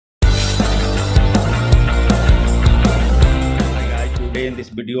in this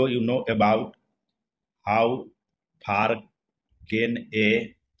video you know about how far can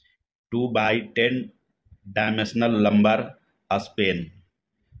a 2 by 10 dimensional lumber span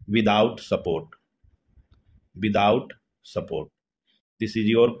without support. This is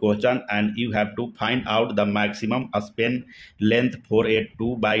your question and you have to find out the maximum span length for a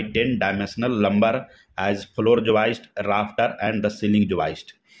 2 by 10 dimensional lumber as floor joist, rafter and the ceiling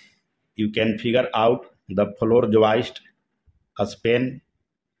joist. You can figure out the floor joist span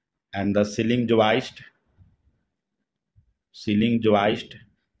and the ceiling joist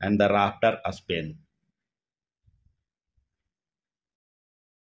and the rafter span.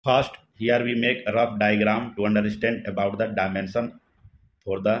 First, here we make a rough diagram to understand about the dimension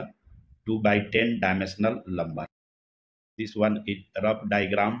for the 2 by 10 dimensional lumber. This one is a rough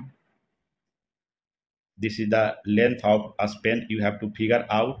diagram. This is the length of a span you have to figure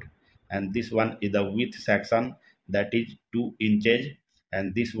out, and this one is the width section, that is 2 inches,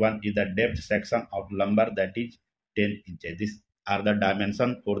 and this one is the depth section of lumber, that is 10 inches. These are the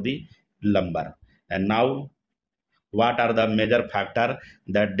dimensions for the lumber. And now, what are the major factors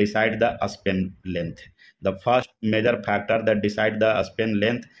that decide the span length? The first major factor that decide the span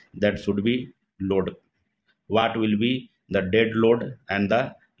length, that should be load. What will be the dead load and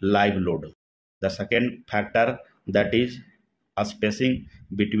the live load? The second factor, that is a spacing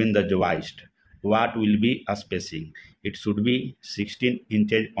between the joist. What will be a spacing? It should be 16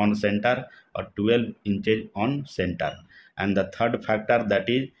 inches on center or 12 inches on center. And the third factor, that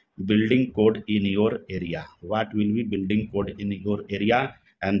is building code in your area. What will be building code in your area?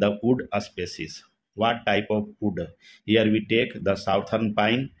 And the wood species. What type of wood? Here we take the southern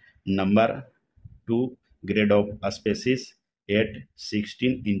pine number 2 grade of species at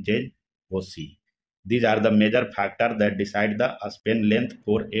 16 inches OC. These are the major factors that decide the span length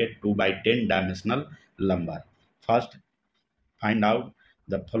for a 2 by 10 dimensional lumber. First, find out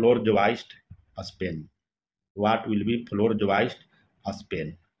the floor joist span. What will be floor joist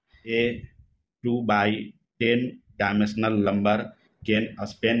span? A 2 by 10 dimensional lumber can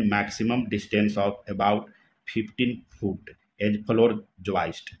span maximum distance of about 15 foot as floor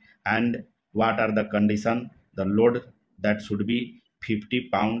joist. And what are the conditions? The load that should be 50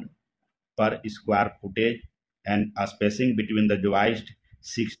 pound per square footage, and a spacing between the joist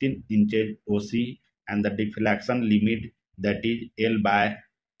 16 inches OC, and the deflection limit, that is L by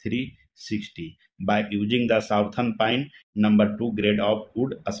 360, by using the southern pine number 2 grade of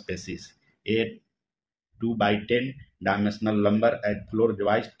wood species. A 2 by 10 dimensional lumber at floor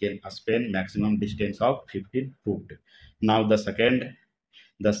joist can span maximum distance of 15 foot. Now the second,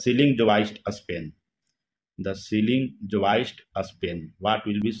 the ceiling joist span. The ceiling joist span. What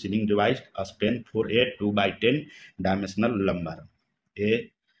will be ceiling joist span for a 2 by 10 dimensional lumber?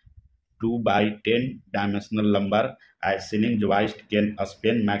 A 2 by 10 dimensional lumber as ceiling joist can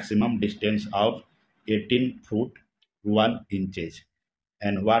span maximum distance of 18 foot 1 inches.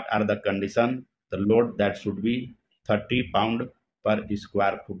 And what are the conditions? The load that should be 30 pound per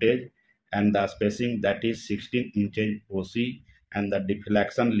square footage, and the spacing, that is 16 inches OC, and the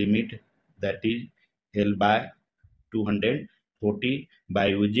deflection limit, that is L by 240, by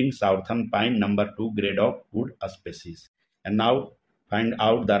using southern pine number 2 grade of wood species. And now find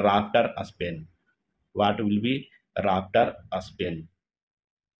out the rafter span. What will be rafter span?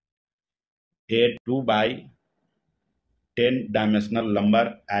 A 2 by 10 dimensional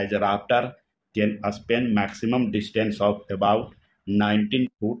lumber as a rafter can span maximum distance of about 19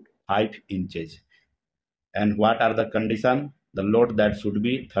 foot 5 inches. And what are the conditions? The load that should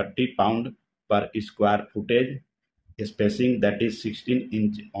be 30 pound per square footage, spacing, that is 16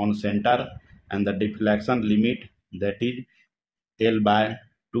 inch on center, and the deflection limit, that is L by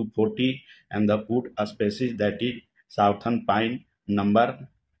 240, and the wood species, that is southern pine number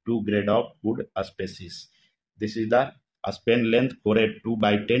 2 grade of wood species. This is the span length for a 2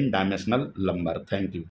 by 10 dimensional lumber. Thank you.